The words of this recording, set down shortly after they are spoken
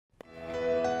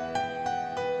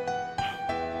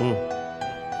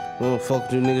We don't fuck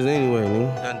with you niggas anyway,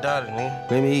 nigga. Done dotted, nigga.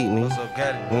 Let me eat, nigga. What's up,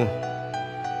 Gotti, nigga?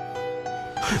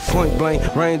 Point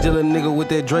blank, range of a nigga with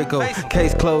that Draco.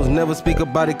 Case closed, never speak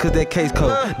about it cause that case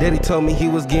code. Daddy told me he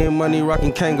was getting money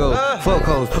rocking Kangos. Fuck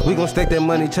hoes, we gon' stack that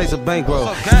money, chase a bankroll.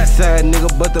 Eastside nigga,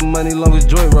 but the money long as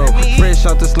joy roll. Fresh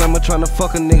out the slammer, tryna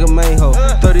fuck a nigga main hoe.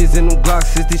 30s in them Glocks,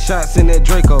 60 shots in that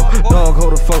Draco. Dog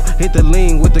hold the folk, hit the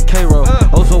lean with the K-roll.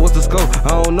 Also, what's the scope?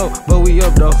 I don't know, but we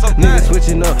up though. Nigga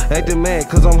switching up, acting mad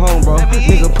cause I'm home, bro.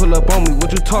 Nigga pull up on me,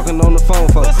 what you talking on the phone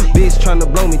for? Bitch tryna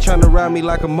blow me, tryna ride me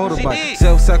like a motorbike.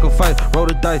 Self-sacrifice, roll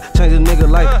the dice, change a nigga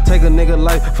life, take a nigga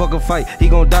life, fuck a fight, he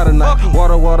gon' die tonight.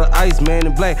 Water, ice, man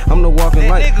in black, I'm the walking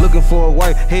light. Looking for a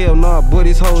wife, hell nah, but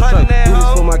this whole strike. Do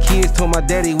this for my kids, told my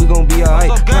daddy we gon' be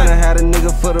alright. Kinda had a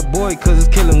nigga for the boy, cause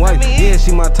it's killing white. Yeah,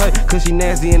 she my type, cause she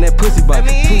nasty in that pussy bite.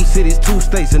 2 cities, 2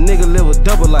 states, a nigga live a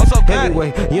double life.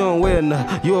 Heavyweight, you don't wear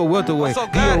enough, you a welterweight.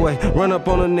 Get away, run up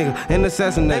on a nigga and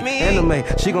assassinate. Anime,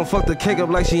 she gon' fuck the cake up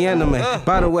like she anime.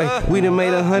 By the way, we done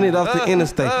made 100 off the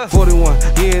interstate. 41,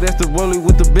 yeah, that's the rollie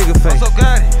with the bigger face.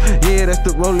 Yeah, that's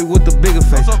the rollie with the bigger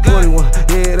face. 41,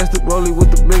 yeah, that's the rollie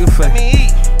with the bigger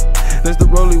face. That's the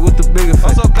rollie with the bigger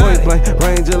face. Point blank,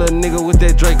 range of a nigga with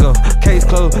that Draco. Case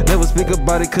closed, never speak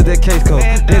about it cause that case code.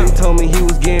 Daddy told me he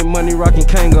was getting money rocking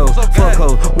Kangos. Fuck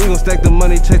hoes, we gon' stack the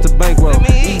money, chase the bankroll.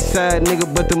 Eastside nigga,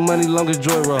 but the money long as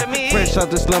joy roll. Fresh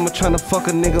out the slammer, tryna fuck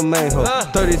a nigga main hoe.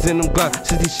 30s in them Glock,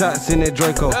 60 shots in that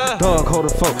Draco. Dog hold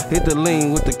the folk, hit the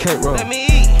lean with the K-roll.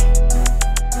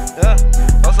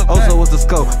 Also, what's the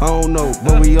scope? I don't know,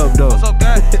 but we up though.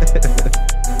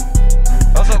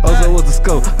 Also, what's the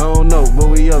scope? I don't know, but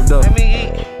we up though. Let me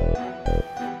eat.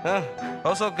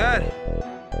 Also got it.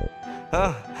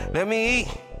 Let me eat.